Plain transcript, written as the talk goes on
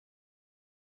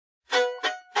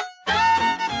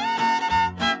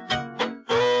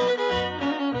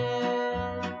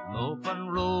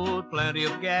plenty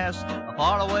of gas, a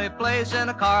faraway place in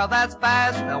a car that's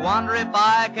fast. I wonder if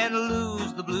I can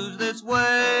lose the blues this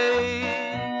way.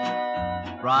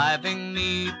 Driving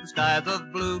 'neath the skies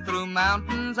of blue, through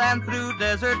mountains and through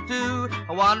desert too.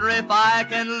 I wonder if I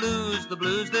can lose the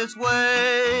blues this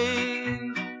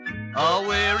way. A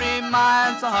weary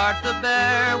mind's so hard to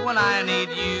bear when I need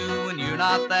you and you're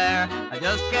not there. I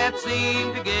just can't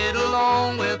seem to get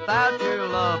along. Without your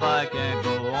love I can't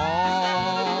go on.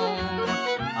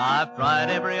 I've tried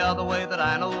every other way that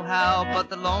I know how, but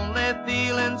the lonely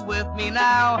feeling's with me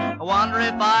now. I wonder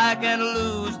if I can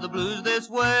lose the blues this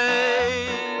way.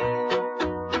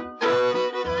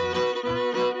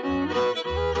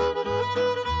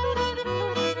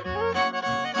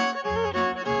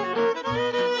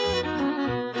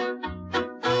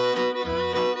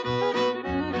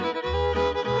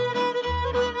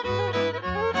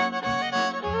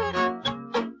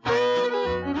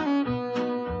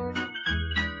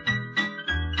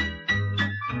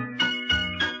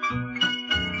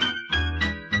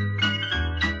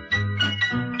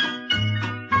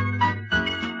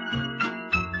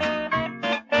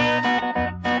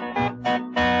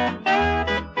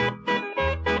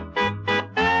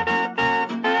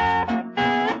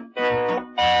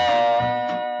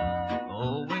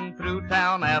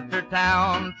 After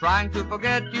town, trying to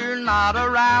forget you're not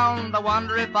around. I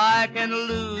wonder if I can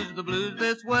lose the blues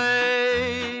this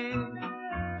way.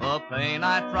 The pain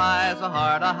I try so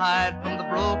hard to hide from the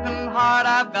broken heart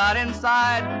I've got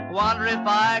inside. I wonder if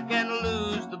I can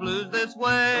lose the blues this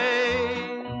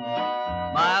way.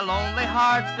 My lonely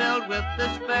heart's filled with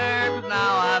despair, 'cause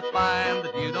now I find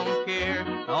that you don't care.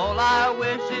 All I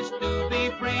wish is to be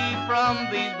free from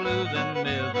these blues and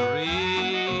misery.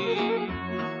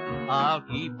 I'll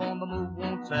keep on the move,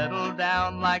 won't settle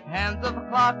down, like hands of a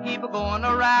clock keep a going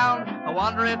around. I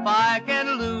wonder if I can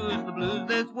lose the blues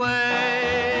this way.